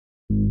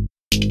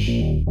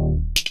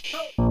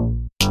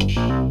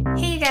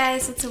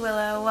guys, it's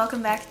Willow.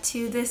 Welcome back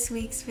to this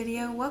week's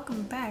video.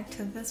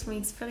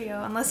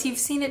 Unless you've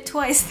seen it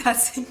twice,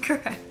 that's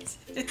incorrect.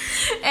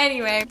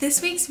 Anyway,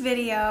 this week's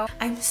video,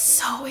 I'm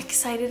so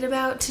excited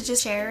about to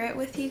just share it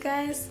with you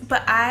guys.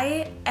 But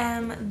I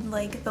am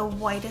like the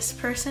whitest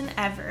person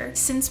ever.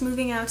 Since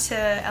moving out to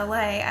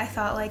LA, I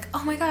thought like,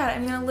 oh my god,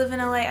 I'm gonna live in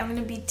LA. I'm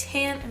gonna be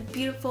tan and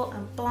beautiful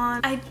and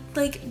blonde. I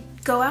like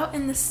go out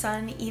in the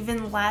sun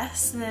even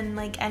less than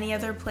like any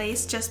other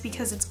place just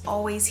because it's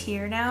always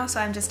here now,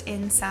 so I'm just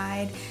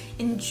inside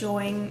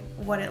enjoying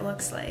what it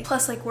looks like,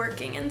 plus like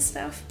working and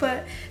stuff.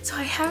 But so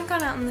I haven't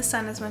gone out in the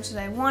sun as much as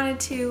I wanted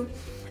to,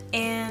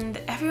 and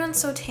everyone's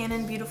so tan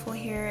and beautiful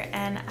here,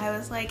 and I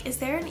was like, is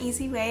there an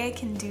easy way I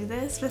can do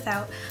this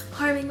without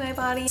harming my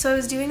body? So I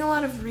was doing a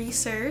lot of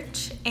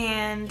research,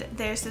 and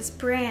there's this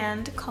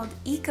brand called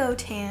Eco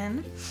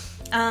Tan.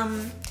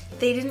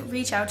 They didn't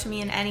reach out to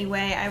me in any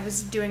way. I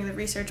was doing the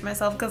research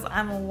myself because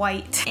I'm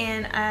white.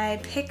 And I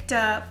picked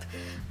up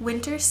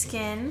Winter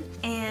Skin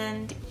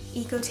and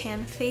Eco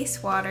Tan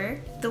face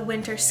water. The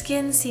Winter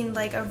Skin seemed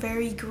like a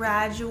very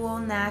gradual,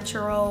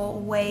 natural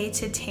way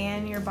to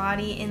tan your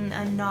body in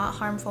a not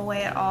harmful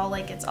way at all.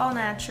 Like, it's all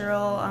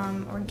natural,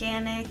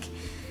 organic.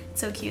 It's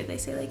so cute. They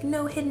say like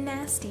no hidden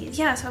nasties.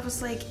 Yeah, so I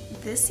was like,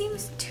 this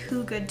seems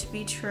too good to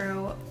be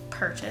true.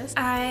 Purchase.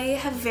 I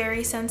have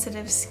very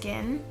sensitive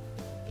skin.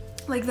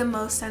 Like the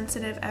most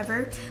sensitive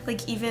ever.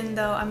 Like even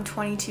though I'm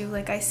 22,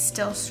 like I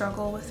still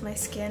struggle with my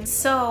skin.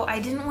 So I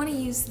didn't want to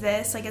use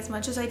this, like as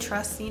much as I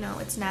trust, you know,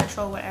 it's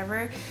natural,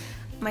 whatever.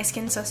 My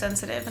skin's so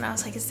sensitive, and I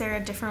was like, is there a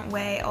different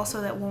way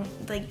also that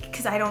won't, like,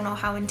 because I don't know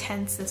how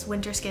intense this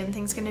winter skin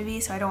thing's gonna be,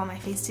 so I don't want my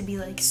face to be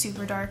like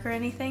super dark or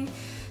anything.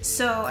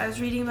 So I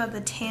was reading about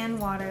the tan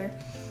water,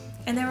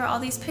 and there were all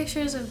these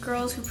pictures of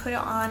girls who put it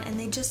on and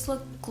they just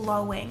look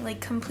glowing,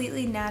 like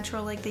completely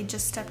natural, like they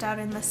just stepped out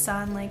in the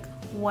sun, like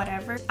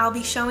whatever. I'll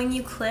be showing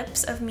you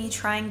clips of me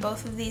trying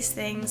both of these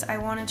things. I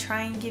want to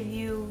try and give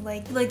you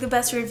like the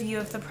best review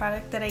of the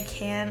product that I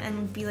can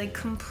and be like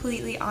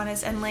completely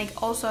honest, and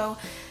like also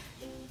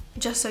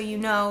just so you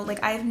know,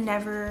 like I've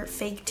never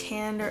fake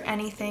tanned or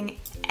anything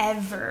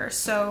ever.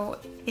 So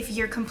if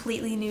you're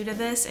completely new to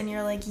this and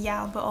you're like,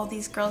 yeah, but all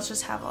these girls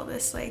just have all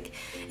this like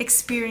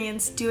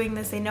experience doing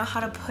this, they know how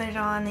to put it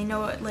on, they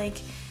know it,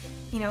 like,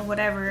 you know,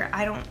 whatever.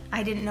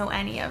 I didn't know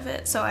any of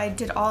it. So I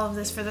did all of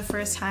this for the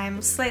first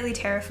time. Slightly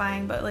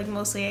terrifying, but like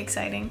mostly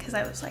exciting because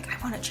I was like, I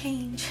want to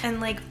change. And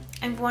like,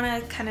 I want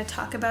to kind of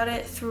talk about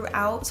it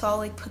throughout. So I'll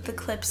like put the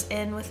clips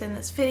in within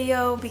this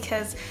video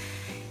because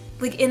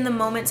like in the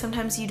moment,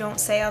 sometimes you don't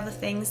say all the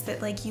things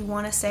that like you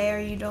want to say, or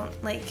you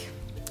don't like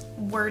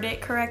word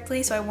it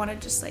correctly. So I want to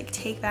just like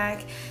take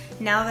back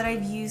now that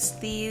I've used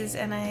these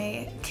and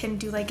I can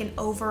do like an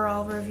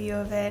overall review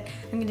of it.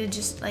 I'm going to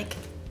just like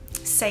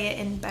say it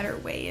in better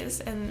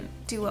ways and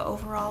do an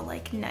overall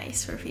like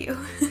nice review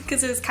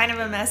because it was kind of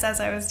a mess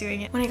as I was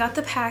doing it. When I got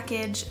the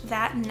package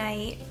that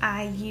night,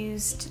 I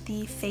used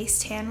the face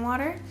tan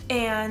water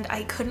and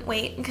I couldn't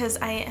wait because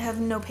I have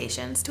no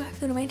patience. Do I have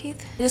food in my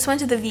teeth? I just went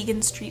to the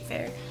vegan street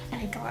fair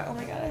and I got, oh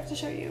my god, I have to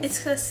show you.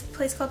 It's this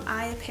place called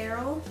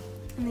iApparel,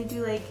 and they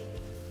do like,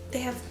 they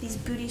have these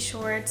booty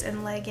shorts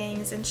and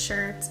leggings and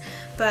shirts,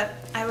 but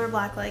I wear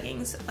black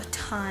leggings a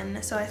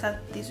ton, so I thought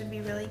these would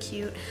be really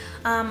cute.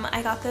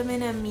 I got them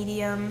in a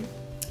medium.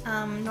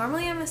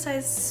 Normally I'm a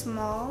size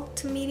small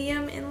to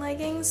medium in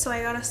leggings, so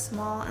I got a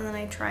small and then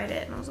I tried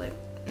it and I was like,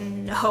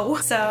 no.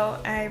 So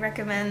I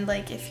recommend,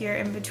 like, if you're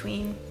in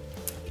between,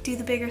 do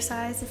the bigger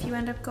size if you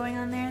end up going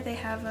on there. They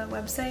have a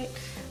website.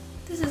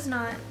 This is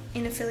not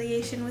in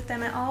affiliation with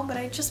them at all, but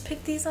I just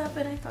picked these up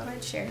and I thought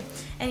I'd share.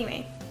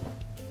 Anyway.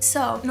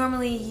 So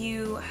normally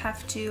you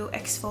have to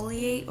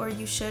exfoliate, or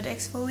you should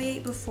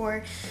exfoliate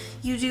before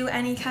you do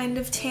any kind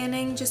of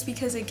tanning, just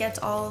because it gets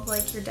all of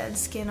like your dead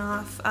skin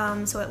off,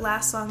 so it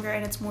lasts longer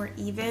and it's more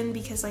even,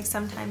 because like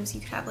sometimes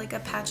you could have like a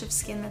patch of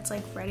skin that's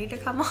like ready to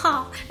come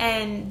off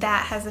and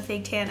that has a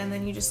fake tan, and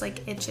then you just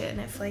like itch it and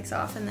it flakes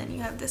off, and then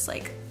you have this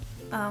like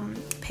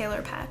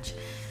paler patch.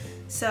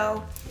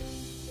 So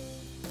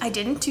I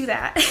didn't do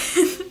that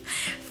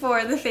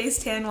for the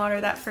face tan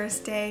water that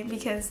first day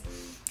because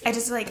I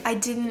just like, I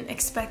didn't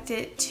expect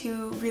it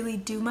to really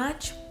do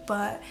much,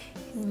 but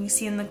you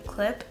see in the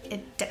clip,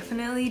 it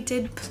definitely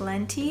did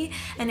plenty,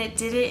 and it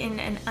did it in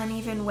an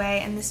uneven way.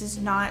 And this is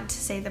not to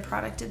say the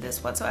product did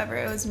this whatsoever.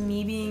 It was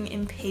me being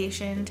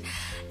impatient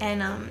and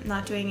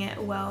not doing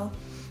it well.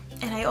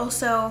 And I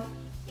also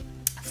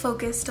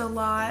focused a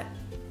lot,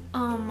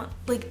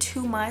 like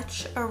too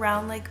much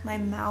around like my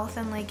mouth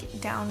and like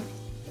down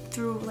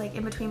through like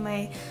in between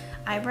my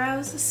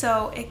eyebrows.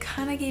 So it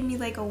kind of gave me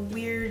like a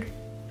weird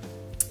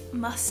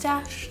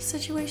mustache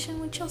situation,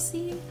 which you'll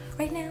see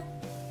right now.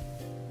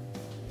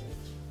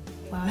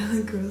 Wow, I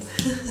look gross.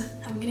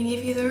 I'm gonna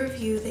give you the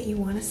review that you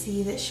want to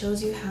see that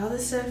shows you how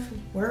this stuff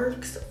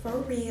works for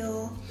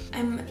real.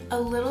 I'm a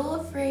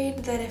little afraid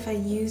that if I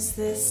use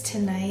this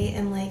tonight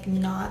and like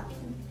not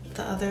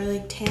the other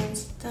like tan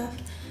stuff,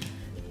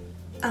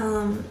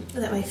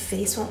 that my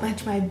face won't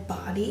match my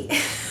body.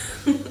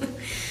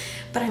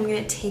 but I'm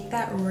gonna take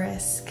that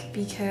risk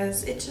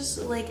because it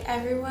just like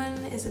everyone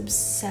is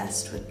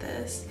obsessed with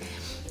this,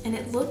 and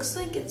it looks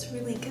like it's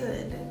really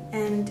good,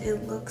 and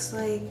it looks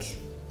like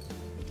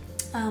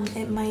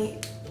it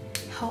might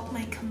help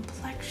my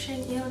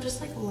complexion, you know, just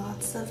like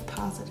lots of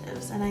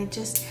positives. And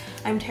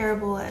I'm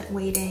terrible at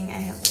waiting. I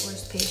have the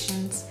worst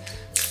patience.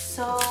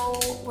 So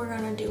we're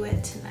gonna do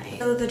it tonight.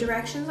 So the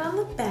directions on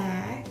the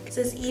back, it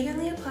says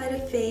evenly apply to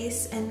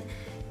face and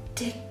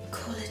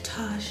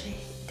décolletage.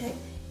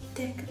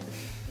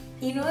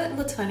 You know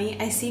what's funny?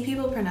 I see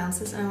people pronounce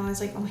this and I'm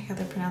always like, oh my god,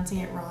 they're pronouncing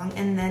it wrong.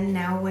 And then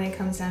now when it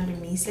comes down to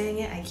me saying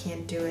it, I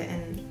can't do it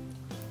and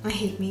I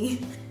hate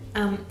me.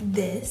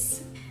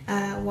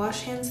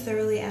 Wash hands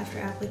thoroughly after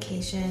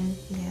application.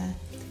 Yeah,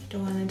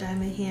 don't want to dye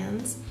my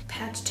hands.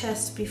 Patch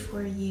test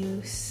before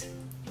use.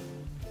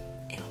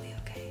 It'll be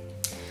okay.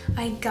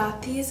 I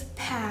got these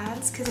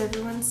pads because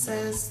everyone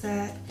says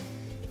that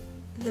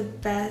the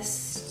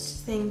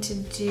best thing to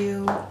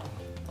do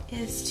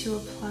is to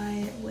apply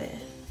it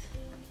with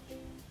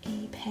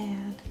a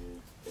pad.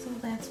 So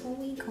that's what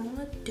we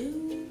gonna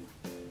do.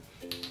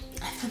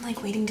 I've been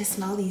like waiting to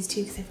smell these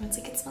too because everyone's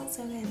like, it smells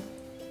so good.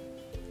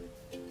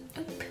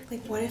 Oop.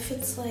 Like what if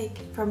it's like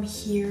from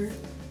here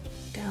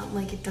down,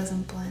 like it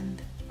doesn't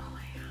blend? Oh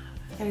my god,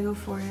 gotta go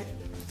for it.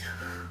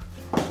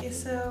 Okay,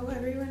 so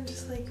everyone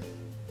just like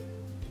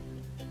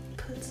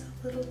puts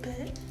a little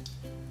bit.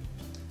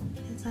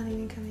 It's not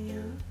even coming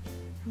out.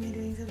 Am I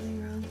doing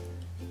something wrong?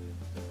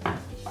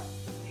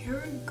 Here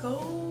it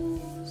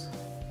goes.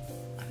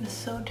 I'm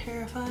so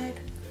terrified.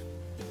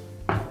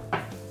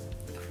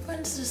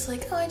 Everyone's just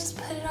like, oh, I just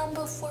put it on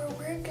before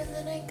work and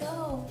then I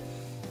go.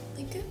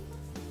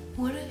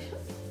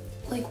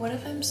 Like, what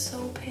if I'm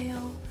so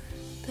pale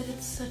that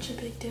it's such a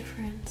big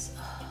difference?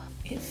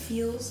 It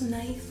feels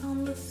nice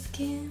on the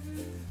skin,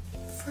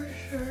 for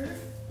sure.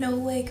 No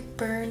like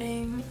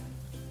burning,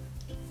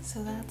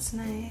 so that's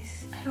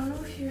nice. I don't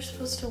know if you're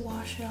supposed to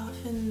wash it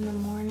off in the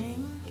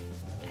morning.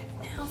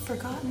 I've now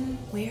forgotten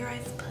where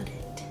I've put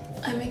it.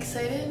 I'm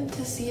excited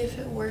to see if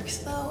it works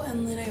though,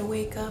 and then I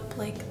wake up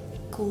like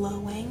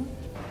glowing.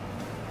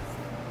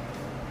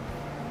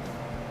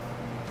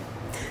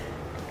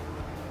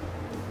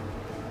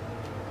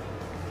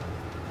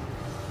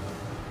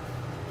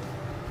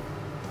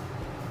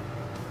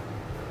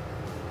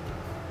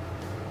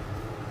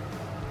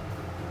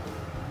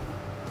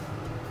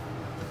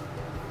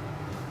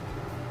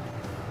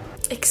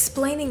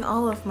 Explaining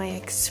all of my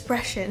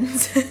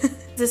expressions.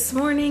 This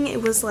morning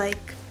it was like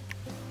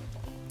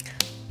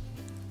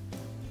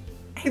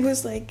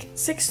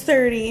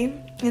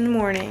 6:30 in the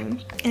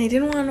morning and I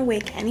didn't want to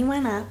wake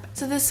anyone up.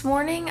 So this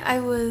morning I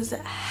was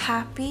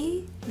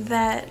happy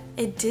that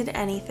it did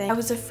anything. I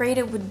was afraid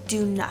it would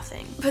do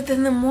nothing. But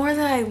then the more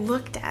that I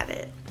looked at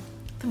it,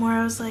 the more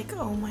I was like,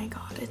 oh my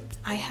god,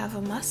 I have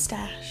a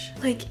mustache.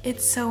 Like,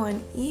 it's so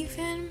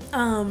uneven.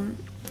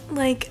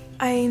 Like,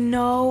 I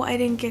know I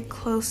didn't get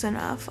close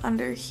enough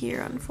under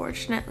here,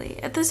 unfortunately.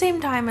 At the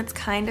same time, it's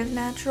kind of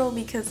natural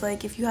because,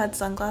 like, if you had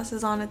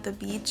sunglasses on at the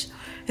beach,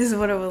 this is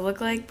what it would look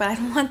like, but I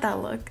don't want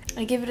that look.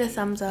 I give it a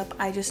thumbs up.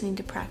 I just need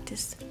to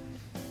practice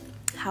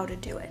how to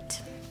do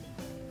it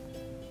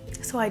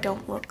so I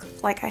don't look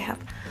like I have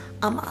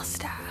a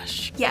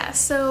mustache. Yeah,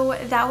 so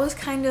that was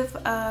kind of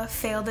a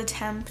failed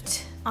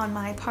attempt on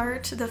my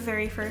part the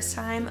very first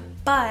time,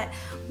 but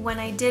when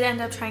I did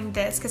end up trying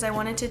this, because I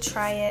wanted to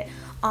try it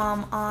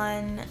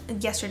on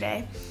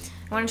yesterday.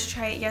 I wanted to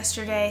try it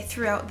yesterday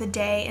throughout the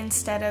day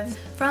instead of,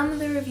 from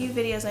the review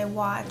videos I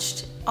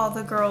watched, all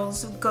the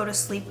girls go to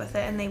sleep with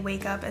it and they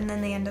wake up and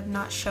then they end up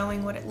not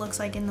showing what it looks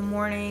like in the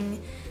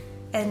morning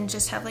and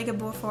just have like a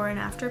before and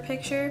after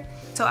picture.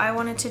 So I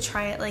wanted to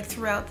try it like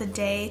throughout the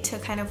day to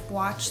kind of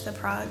watch the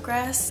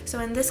progress. So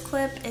in this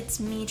clip, it's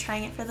me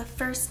trying it for the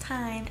first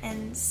time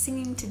and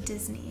singing to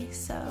Disney.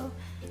 So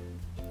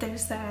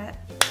there's that.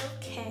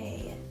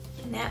 Okay,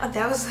 now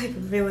that was like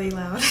really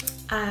loud.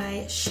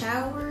 I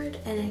showered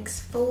and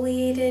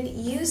exfoliated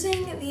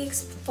using the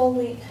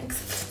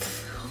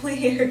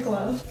exfoliator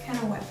glove. Kind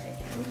of wet right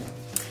now,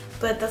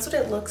 but that's what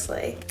it looks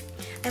like.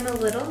 I'm a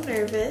little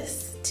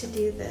nervous to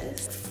do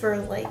this for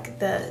like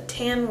the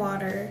tan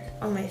water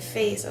on my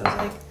face. I was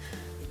like,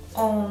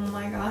 oh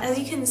my god. As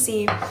you can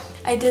see,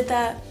 I did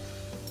that,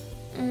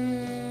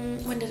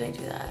 when did I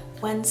do that?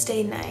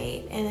 Wednesday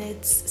night, and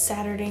it's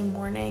Saturday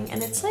morning,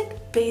 and it's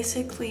like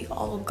basically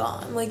all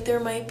gone. Like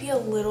there might be a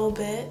little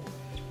bit,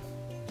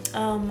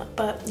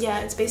 but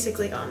yeah, it's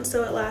basically gone.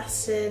 So it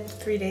lasted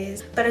 3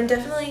 days, but I'm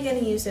definitely gonna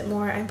use it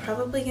more. I'm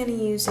probably gonna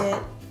use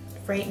it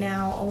right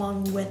now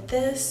along with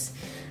this,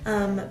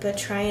 but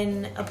try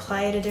and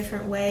apply it a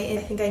different way.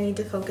 I think I need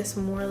to focus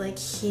more like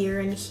here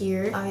and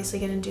here. Obviously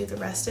gonna do the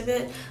rest of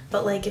it,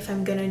 but like if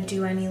I'm gonna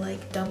do any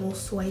like double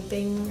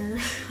swiping or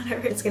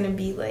whatever, it's gonna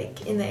be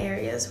like in the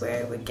areas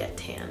where I would get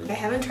tan. I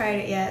haven't tried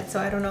it yet, so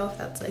I don't know if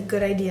that's a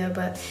good idea,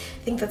 but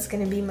I think that's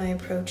gonna be my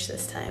approach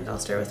this time. I'll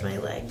start with my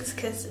legs,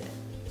 because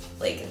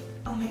like,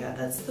 oh my god,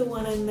 that's the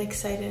one I'm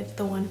excited,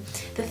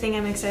 the thing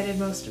I'm excited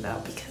most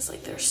about, because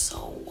like they're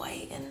so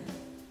white and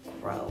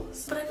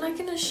gross. But I'm not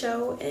gonna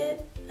show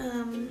it.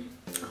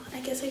 I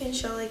guess I can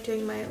show like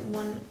doing my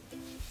one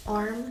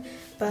arm,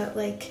 but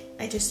like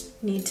I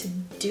just need to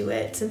do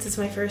it since it's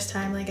my first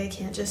time. Like I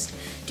can't just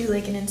do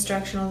like an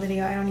instructional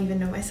video. I don't even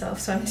know myself,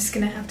 so I'm just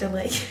gonna have to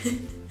like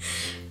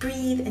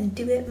breathe and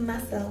do it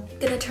myself.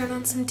 Gonna turn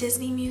on some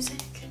Disney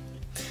music.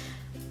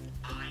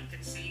 I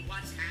can see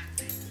what's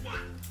happening.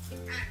 What?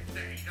 And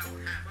they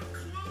don't have a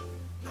clue.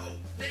 Oh,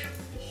 they're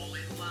all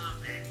in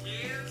love. And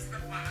here's the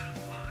bottom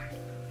line.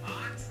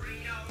 Our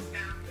trio's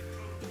down the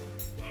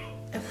truth.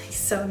 Oh. I'm like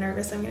so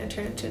nervous I'm gonna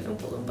turn into an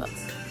Oompa Loompa.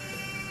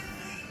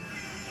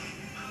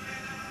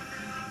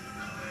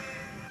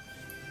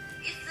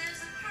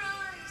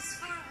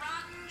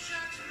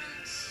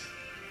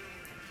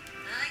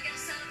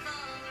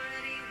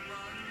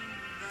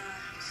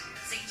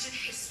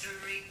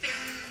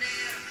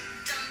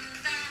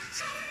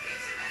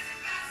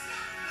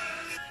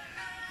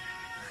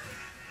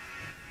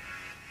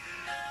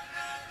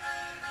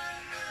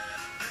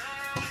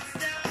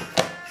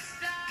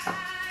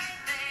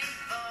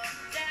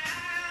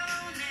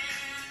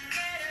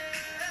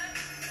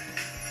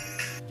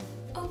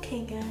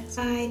 Okay guys,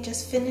 I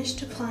just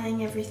finished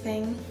applying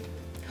everything.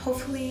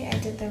 Hopefully I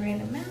did the right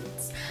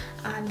amounts.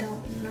 I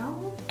don't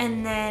know.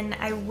 And then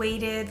I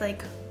waited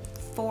like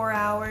 4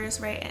 hours,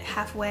 right at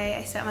halfway.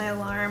 I set my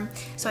alarm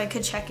so I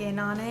could check in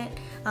on it.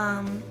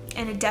 And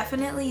it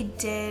definitely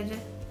did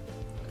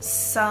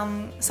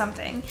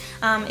something.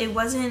 It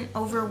wasn't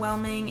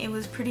overwhelming. It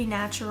was pretty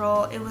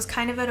natural. It was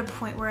kind of at a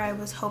point where I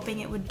was hoping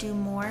it would do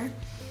more,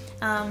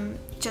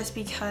 just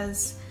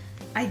because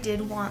I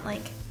did want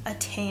like a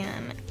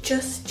tan.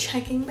 Just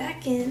checking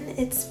back in.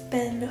 It's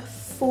been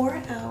 4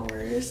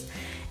 hours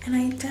and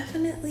I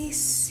definitely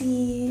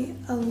see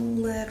a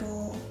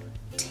little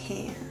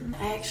tan.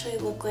 I actually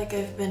look like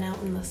I've been out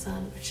in the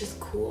sun, which is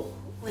cool.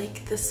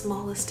 Like the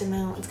smallest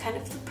amount. It's kind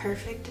of the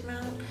perfect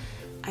amount.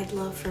 I'd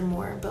love for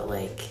more, but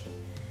like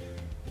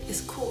it's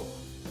cool.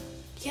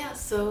 Yeah,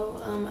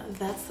 so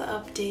that's the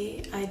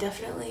update. I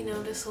definitely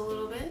noticed a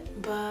little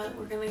bit, but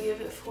we're gonna give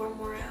it 4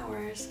 more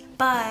hours.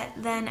 But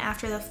then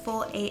after the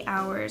full 8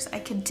 hours, I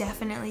could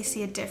definitely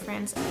see a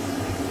difference.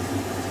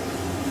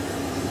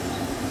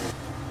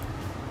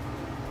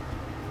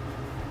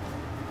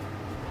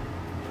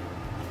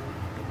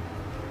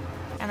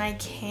 And I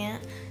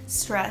can't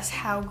stress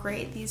how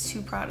great these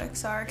two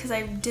products are, because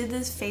I did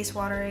this face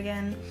water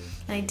again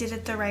and I did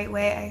it the right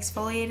way. I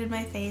exfoliated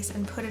my face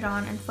and put it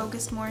on and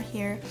focused more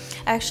here.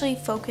 I actually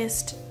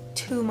focused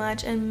too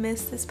much and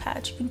missed this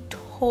patch. You can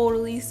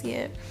totally see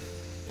it.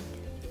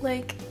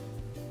 Like,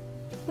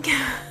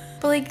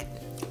 but like,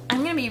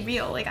 I'm gonna be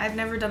real, like I've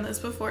never done this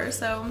before,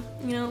 so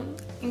you know,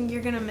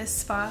 you're gonna miss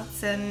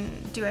spots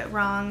and do it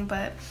wrong,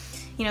 but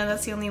you know,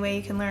 that's the only way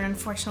you can learn.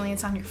 Unfortunately,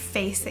 it's on your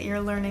face that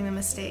you're learning the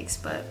mistakes,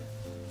 but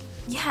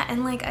yeah,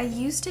 and like I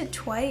used it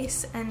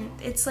twice and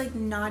it's like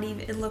not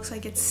even, it looks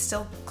like it's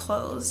still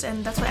closed,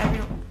 and that's what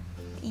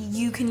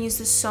you can use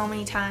this so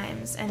many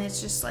times and it's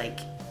just like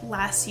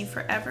lasts you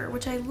forever,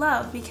 which I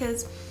love,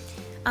 because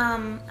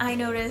I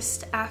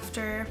noticed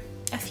after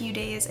a few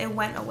days it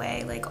went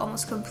away like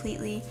almost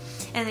completely,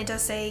 and it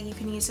does say you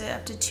can use it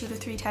up to 2 to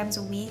 3 times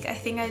a week. I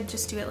think I'd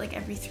just do it like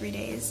every 3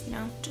 days, you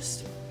know,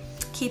 just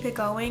keep it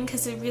going,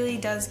 because it really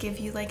does give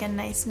you like a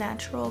nice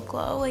natural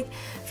glow. Like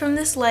from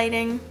this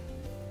lighting,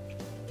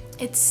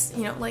 it's,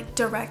 you know, like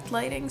direct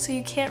lighting, so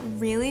you can't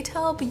really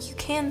tell, but you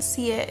can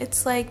see it.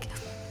 It's like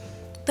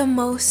the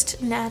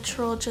most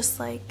natural, just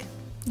like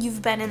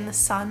you've been in the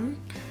sun.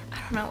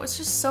 I don't know, it's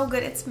just so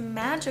good. It's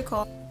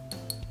magical.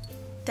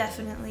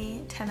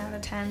 Definitely 10 out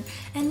of 10.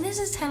 And this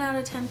is 10 out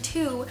of 10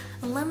 too.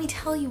 And let me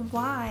tell you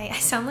why. I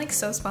sound like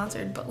so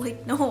sponsored, but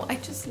like, no, I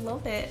just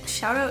love it.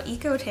 Shout out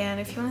EcoTan.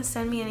 If you want to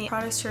send me any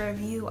products to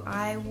review,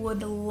 I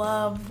would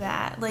love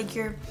that. Like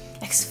your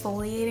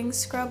exfoliating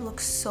scrub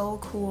looks so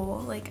cool.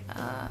 Like,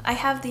 I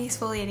have the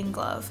exfoliating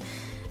glove.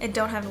 I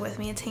don't have it with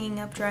me. It's hanging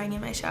up drying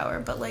in my shower,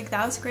 but like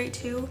that was great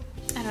too.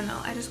 I don't know,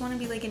 I just want to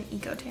be like an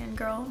EcoTan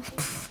girl.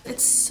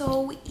 It's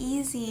so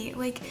easy.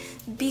 Like,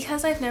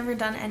 because I've never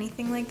done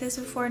anything like this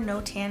before, no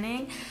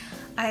tanning,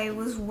 I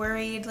was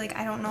worried, like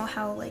I don't know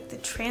how like the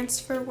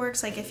transfer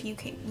works, like if you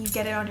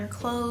get it on your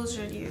clothes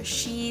or your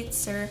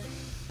sheets, or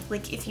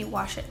like if you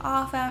wash it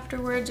off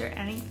afterwards or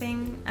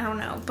anything. I don't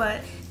know,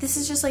 but this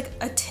is just like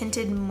a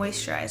tinted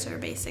moisturizer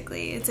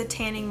basically. It's a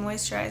tanning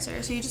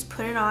moisturizer, so you just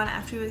put it on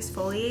after you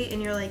exfoliate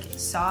and you're like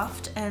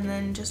soft and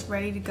then just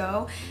ready to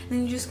go, and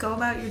then you just go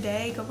about your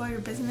day, go about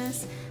your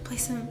business, play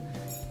some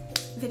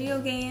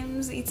video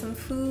games, eat some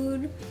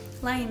food,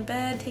 lie in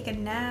bed, take a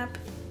nap,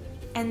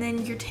 and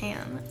then you're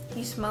tan.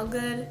 You smell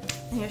good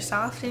and you're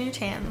soft and you're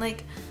tan.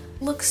 Like,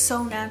 looks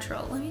so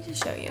natural. Let me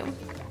just show you.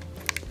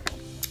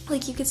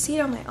 Like, you could see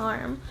it on my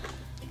arm.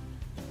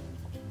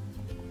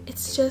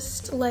 It's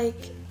just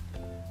like,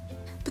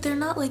 but they're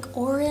not like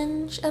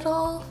orange at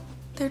all.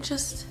 They're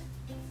just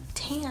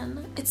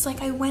tan. It's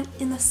like I went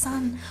in the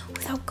sun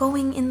without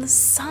going in the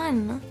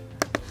sun.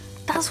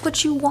 That's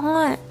what you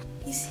want.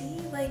 You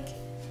see, like,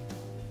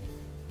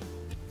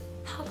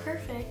 how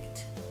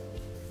perfect.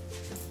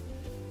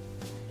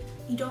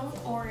 You don't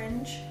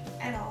orange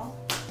at all.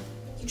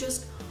 You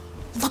just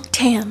look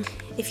tan.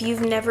 If you've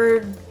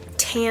never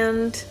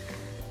tanned,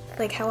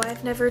 like how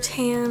I've never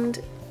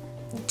tanned,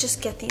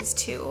 just get these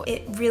two.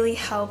 It really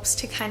helps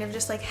to kind of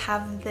just like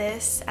have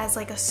this as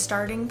like a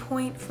starting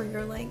point for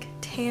your like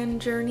tan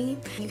journey.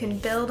 You can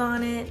build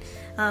on it,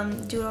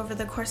 do it over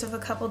the course of a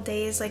couple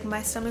days. Like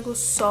my stomach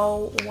was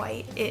so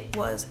white, it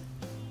was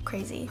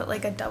crazy. Put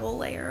like a double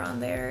layer on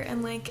there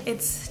and like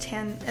it's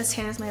tan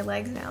as my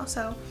legs now,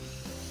 so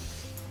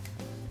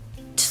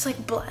just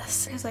like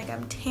bless. It's like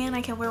I'm tan,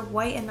 I can wear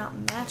white and not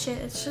match it.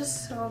 It's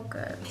just so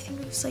good. I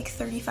think it was like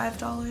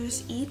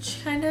 $35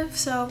 each kind of,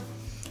 so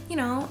you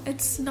know,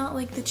 it's not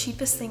like the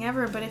cheapest thing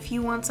ever, but if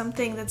you want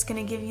something that's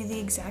gonna give you the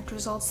exact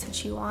results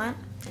that you want,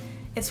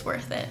 it's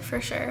worth it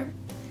for sure.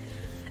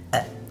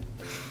 I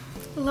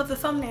love the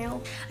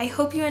thumbnail. I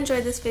hope you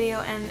enjoyed this video,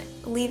 and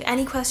leave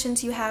any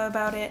questions you have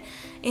about it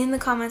in the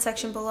comment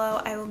section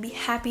below. I will be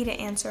happy to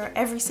answer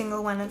every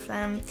single one of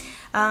them.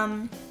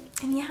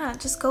 And yeah,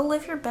 just go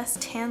live your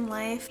best tan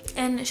life.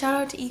 And shout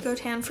out to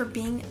EcoTan for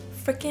being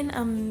freaking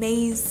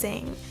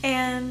amazing.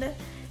 And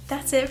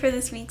that's it for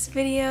this week's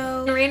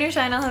video. Rain or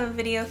shine, I'll have a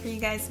video for you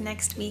guys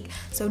next week,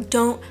 so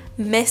don't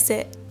miss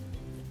it.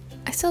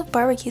 I still have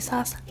barbecue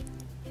sauce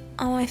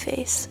on my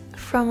face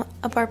from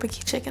a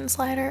barbecue chicken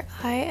slider.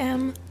 I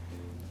am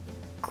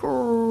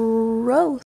gross.